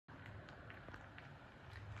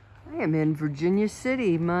I am in Virginia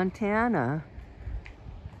City, Montana.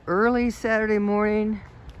 Early Saturday morning.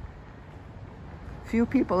 Few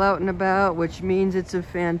people out and about, which means it's a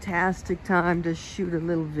fantastic time to shoot a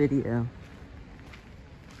little video.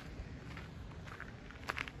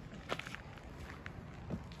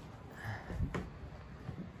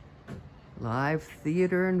 Live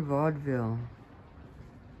theater and vaudeville.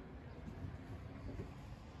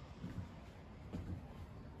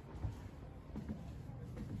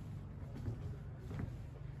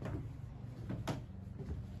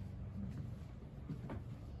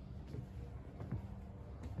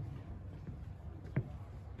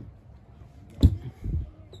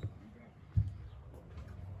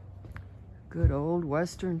 Good old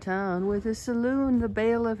western town with a saloon, the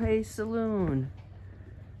Bale of Hay Saloon.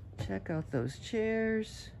 Check out those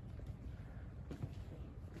chairs.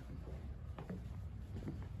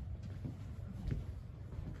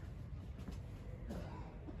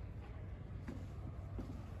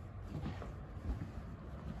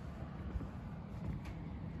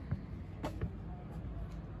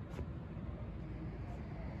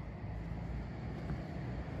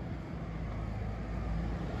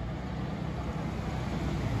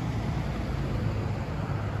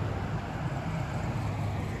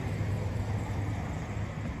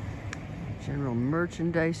 General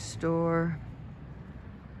merchandise store.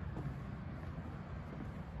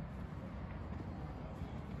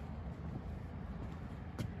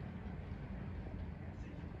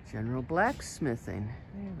 General blacksmithing.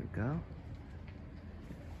 There we go.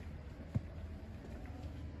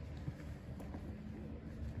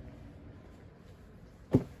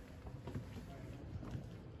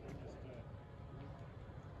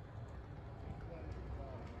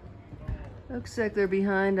 Looks like they're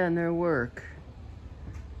behind on their work.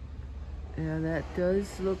 Yeah, that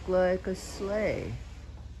does look like a sleigh.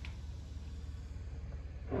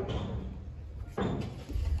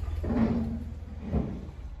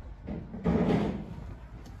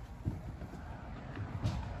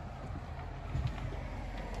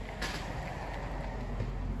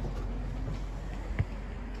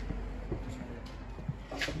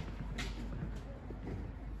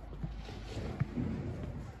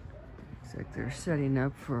 Looks like they're setting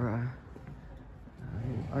up for a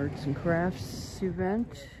arts and crafts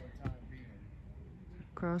event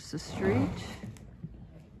across the street.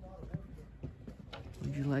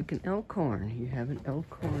 Would you like an elk horn? You have an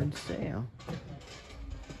elk horn sale.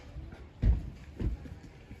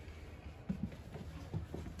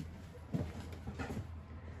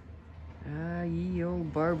 Ah, ye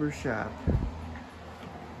old barber shop.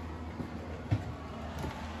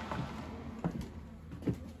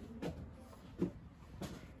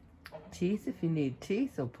 Teeth, if you need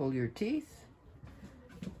teeth, they'll pull your teeth.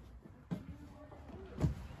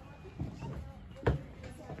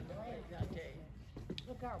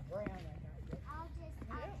 Look how brown I got. I'll just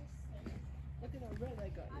stay. Look at how red I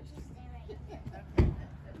got. I'll just stay right here.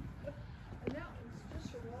 And now it's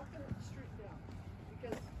just for walking up the street down.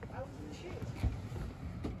 Because I was in the shade.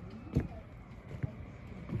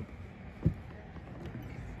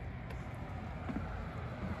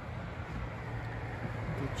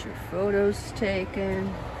 Get your photos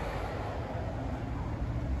taken.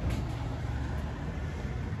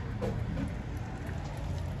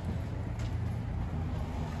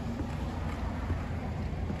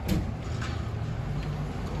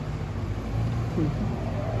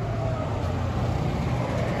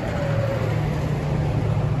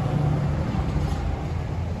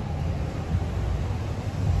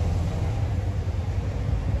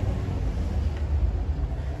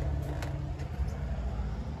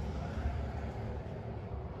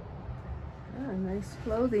 A nice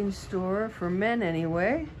clothing store for men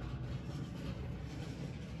anyway.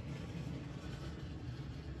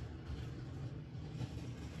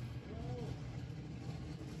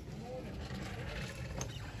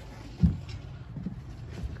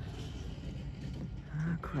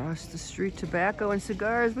 Across the street, tobacco and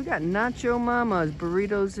cigars. We got Nacho Mamas,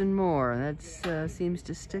 burritos and more. That seems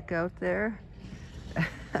to stick out there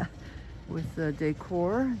with the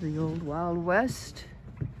decor, the old Wild West.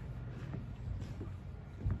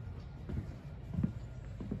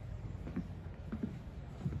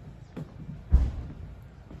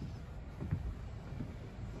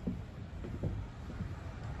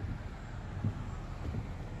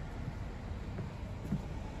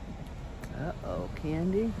 Uh-oh,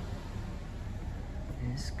 candy.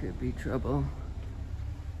 This could be trouble.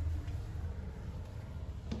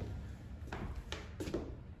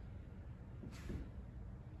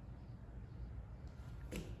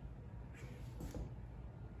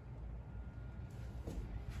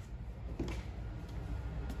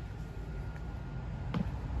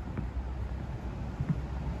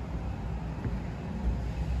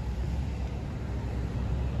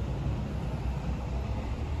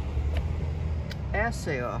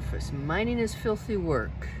 assay office. Mining is filthy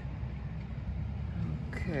work.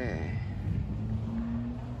 Okay.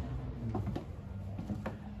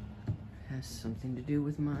 Has something to do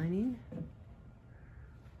with mining.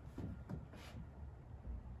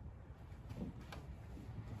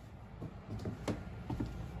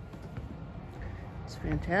 It's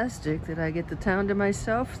fantastic that I get the town to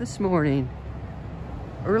myself this morning.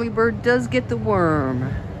 Early bird does get the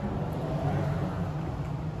worm.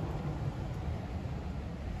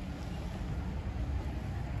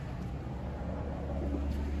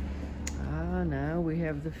 Ah, now we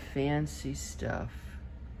have the fancy stuff.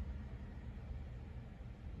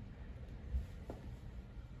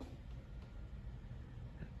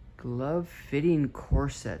 Glove fitting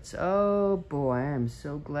corsets. Oh boy, I'm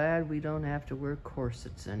so glad we don't have to wear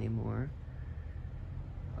corsets anymore.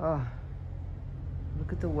 Oh,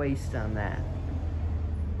 look at the waist on that.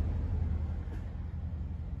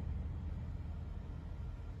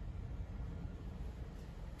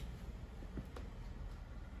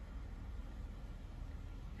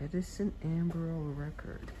 Edison Amberl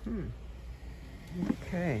record.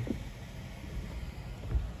 Okay.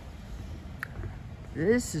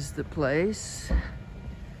 This is the place,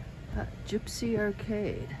 Gypsy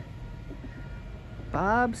Arcade.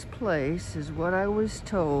 Bob's Place is what I was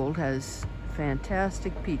told has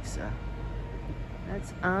fantastic pizza.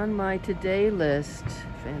 That's on my today list.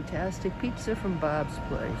 Fantastic pizza from Bob's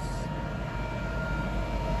Place.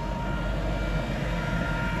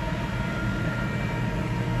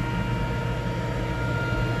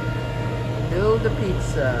 Build a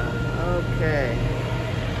pizza. Okay.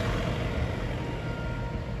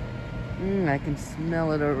 I can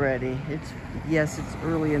smell it already. Yes, it's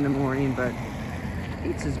early in the morning, but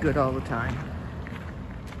pizza's good all the time.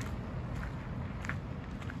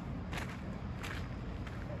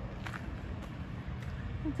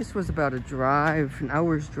 I think this was about an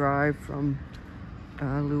hour's drive from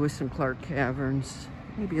Lewis and Clark Caverns,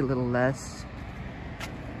 maybe a little less.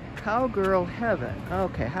 Cowgirl Heaven.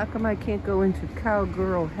 Okay, how come I can't go into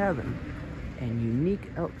Cowgirl Heaven and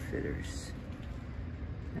Unique Outfitters?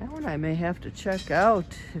 That one I may have to check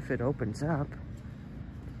out if it opens up.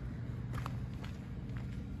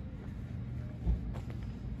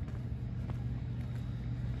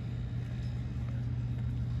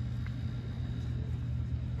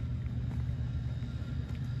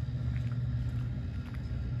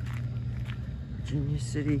 Virginia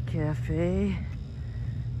City Cafe.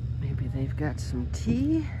 Maybe they've got some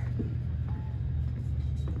tea.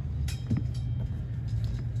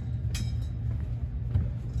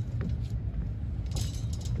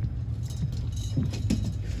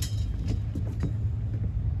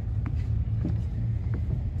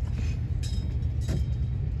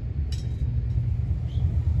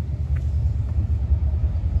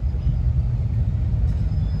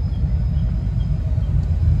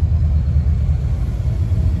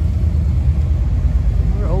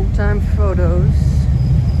 Photos.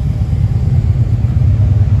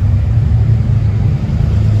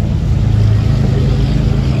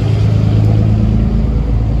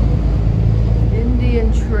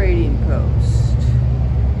 Indian Trading Post.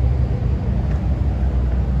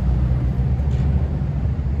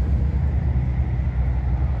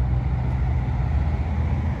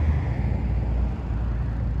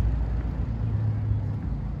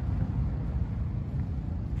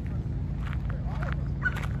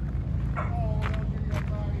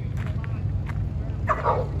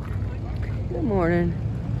 Good morning.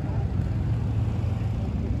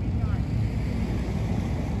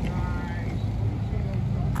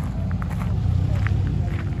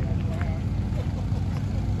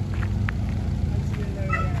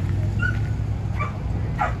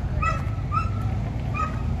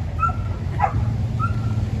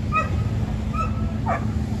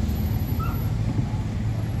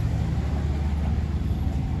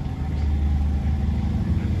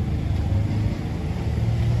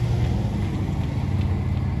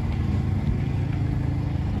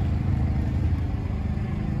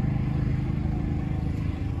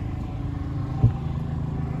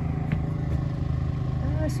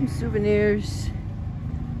 Some souvenirs.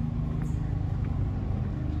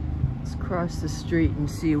 Let's cross the street and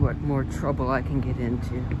see what more trouble I can get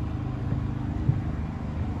into.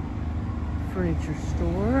 Furniture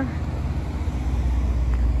store.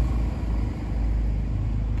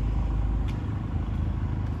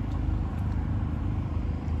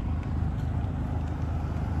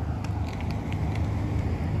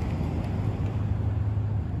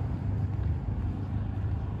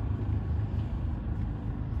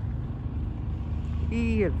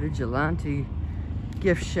 A vigilante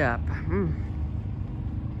gift shop.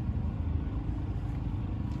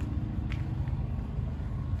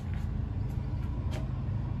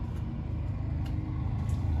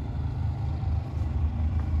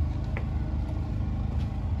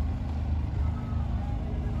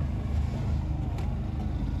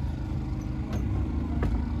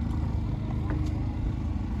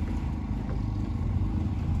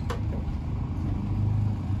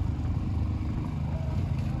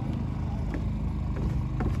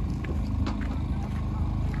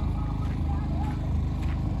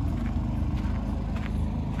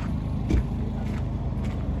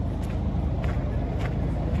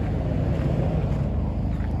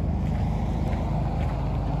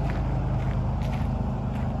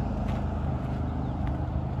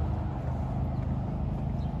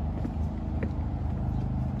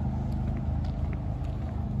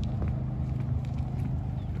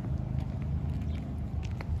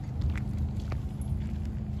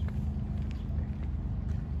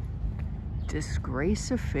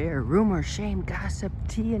 Disgrace affair, rumor, shame, gossip,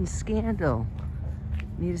 tea, and scandal.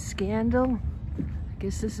 Need a scandal? I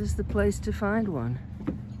guess this is the place to find one.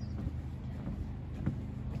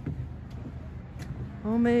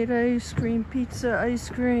 Homemade ice cream, pizza, ice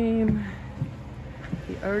cream.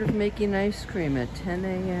 The art of making ice cream at 10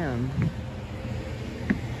 a.m.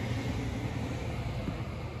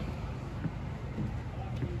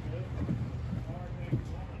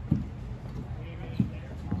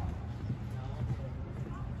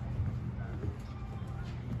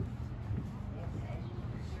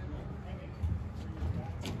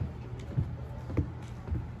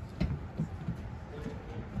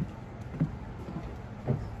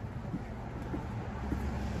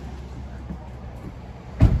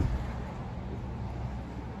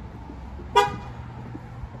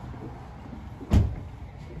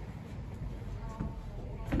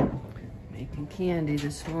 Making candy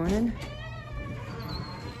this morning.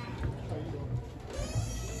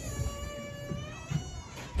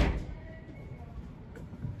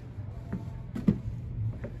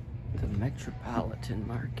 The Metropolitan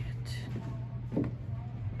Market.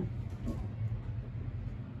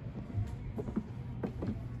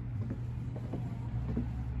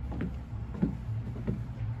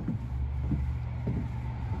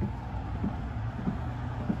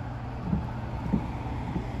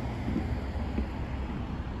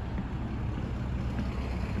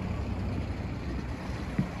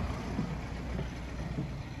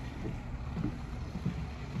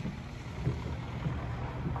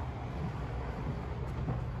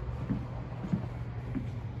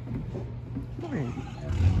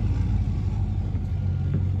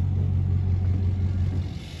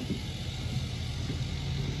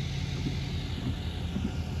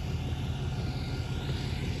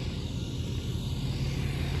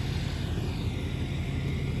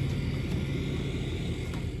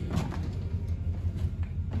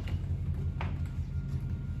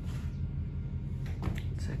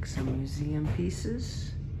 Some museum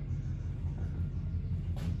pieces,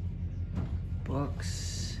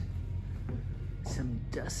 books, some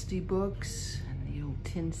dusty books, and the old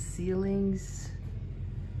tin ceilings.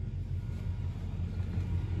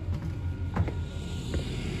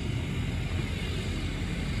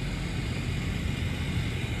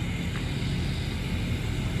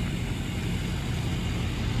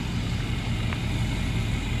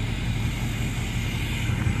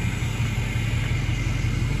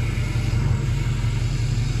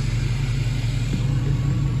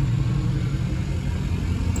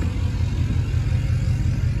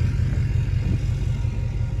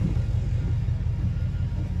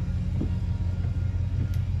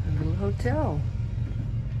 Hotel.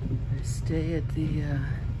 I stay at the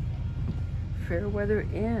Fairweather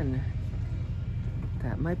Inn.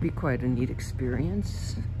 That might be quite a neat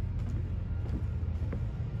experience.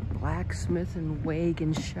 Blacksmith and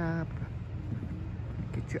wagon shop.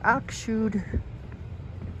 Get your ox shoed.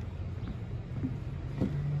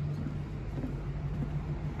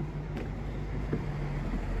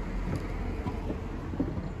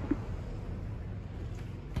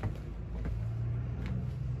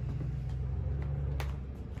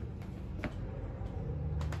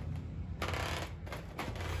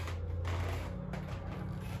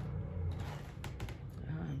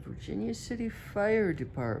 Virginia City Fire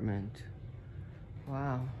Department.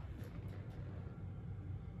 Wow.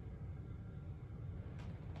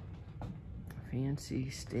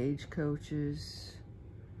 Fancy stagecoaches,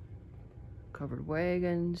 covered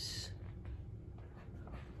wagons.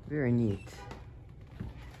 Very neat.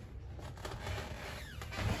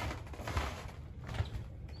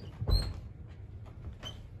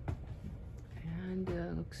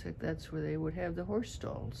 And looks like that's where they would have the horse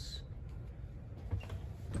stalls.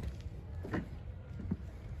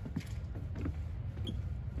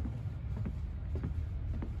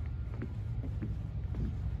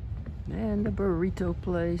 And the burrito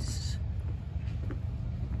place.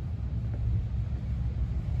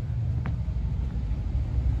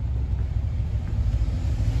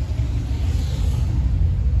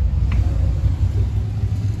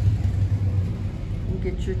 And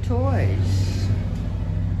get your toys.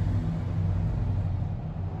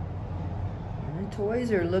 And the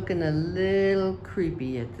toys are looking a little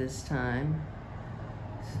creepy at this time.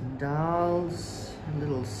 Some dolls, a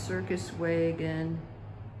little circus wagon.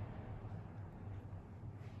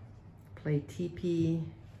 Play teepee.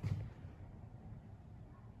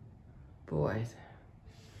 Boy,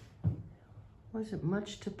 wasn't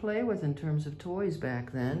much to play with in terms of toys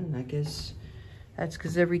back then. I guess that's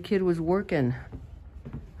because every kid was working.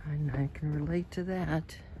 And I can relate to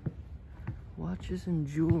that. Watches and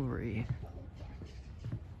jewelry.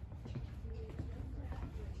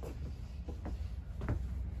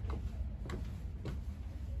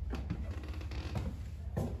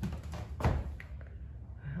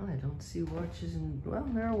 see watches in, well,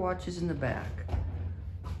 there are watches in the back.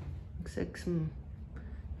 Looks like some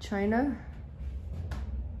china.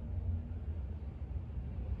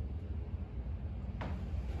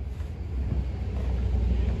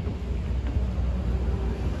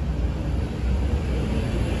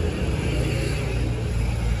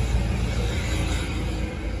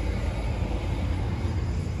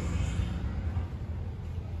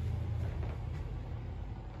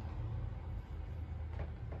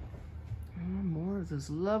 Those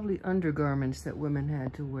lovely undergarments that women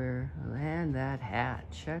had to wear. And that hat.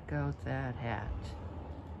 Check out that hat.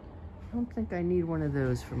 I don't think I need one of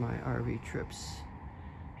those for my RV trips.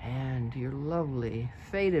 And your lovely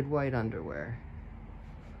faded white underwear.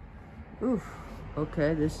 Oof.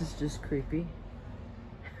 Okay, this is just creepy.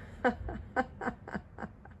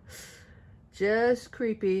 Just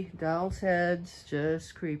creepy. Doll's heads,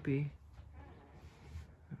 just creepy.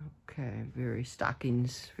 Okay, very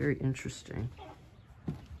stockings, very interesting.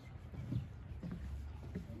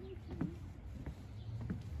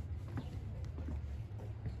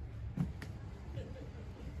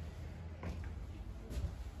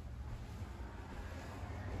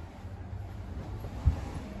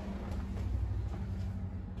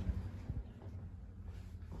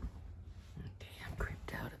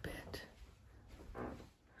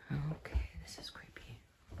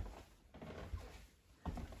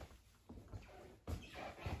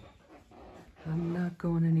 I'm not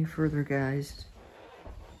going any further, guys.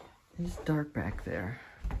 It's dark back there.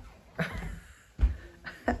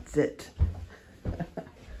 That's it. The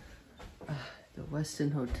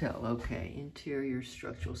Westin Hotel. Okay, interior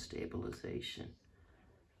structural stabilization.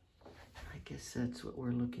 I guess that's what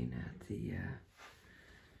we're looking at. The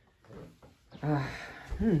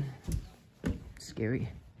scary.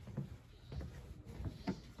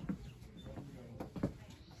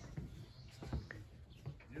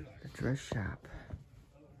 Dress shop.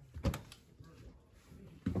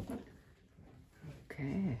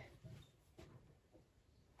 Okay.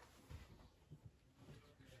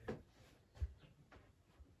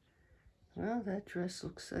 Well, that dress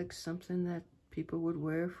looks like something that people would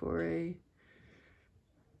wear for a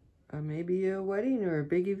maybe a wedding or a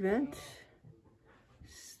big event.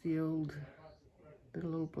 It's the old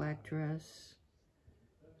black dress.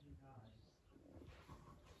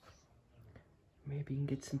 Maybe you can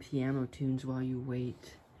get some piano tunes while you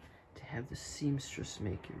wait to have the seamstress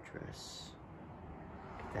make your dress.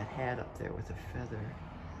 Get that hat up there with a feather.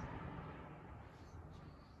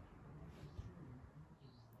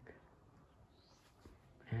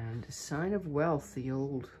 And a sign of wealth, the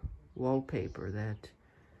old wallpaper that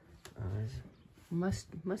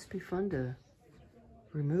must be fun to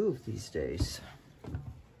remove these days.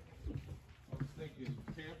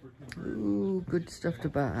 Ooh, good stuff to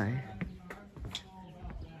buy.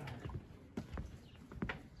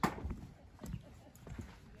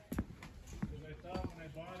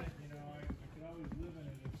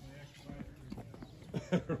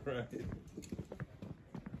 Right.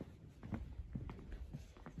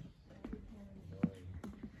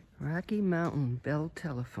 Rocky Mountain Bell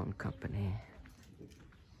Telephone Company.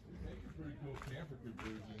 Pretty cool camper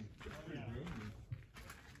conversion.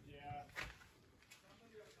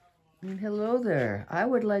 And hello there. I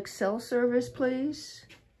would like cell service, please.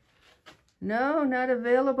 No, not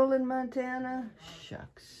available in Montana.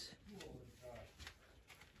 Shucks.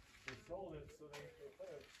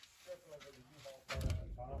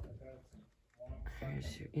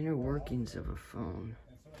 Here's your inner workings of a phone.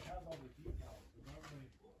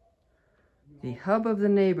 The hub of the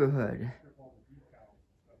neighborhood.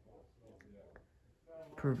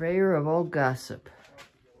 Purveyor of all gossip.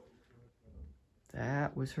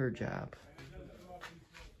 That was her job.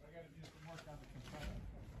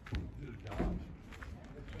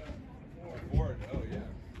 Oh, yeah.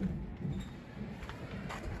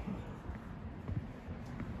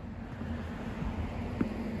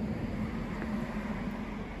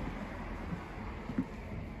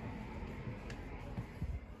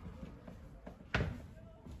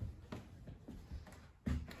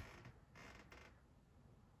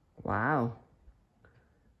 Wow.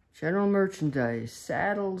 General merchandise,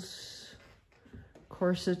 saddles,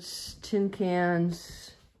 corsets, tin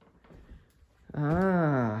cans.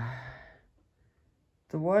 The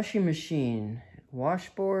washing machine,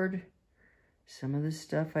 washboard, some of this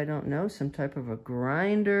stuff I don't know, some type of a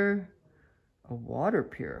grinder, a water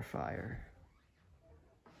purifier.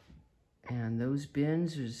 And those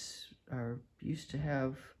bins used to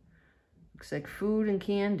have, looks like food and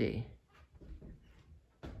candy.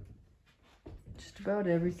 Just about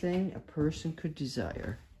everything a person could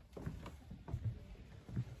desire.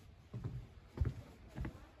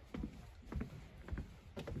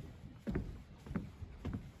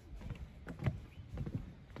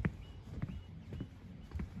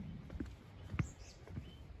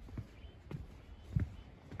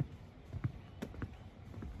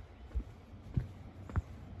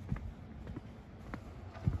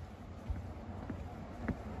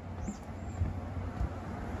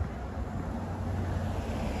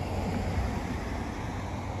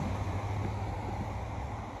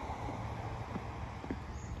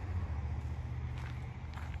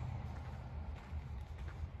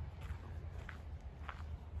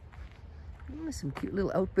 some cute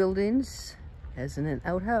little outbuildings, as in an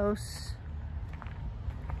outhouse.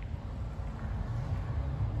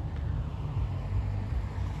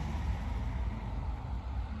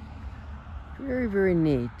 Very, very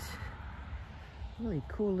neat. Really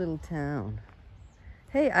cool little town.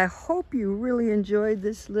 Hey, I hope you really enjoyed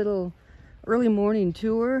this little early morning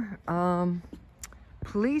tour.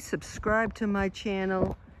 Please subscribe to my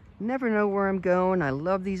channel. Never know where I'm going. I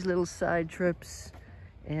love these little side trips,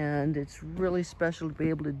 and it's really special to be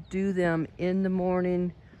able to do them in the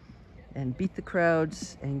morning and beat the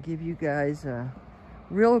crowds and give you guys a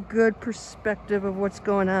real good perspective of what's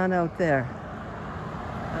going on out there.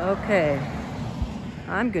 Okay,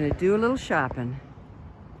 I'm gonna do a little shopping.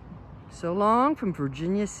 So long from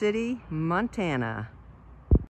Virginia City, Montana.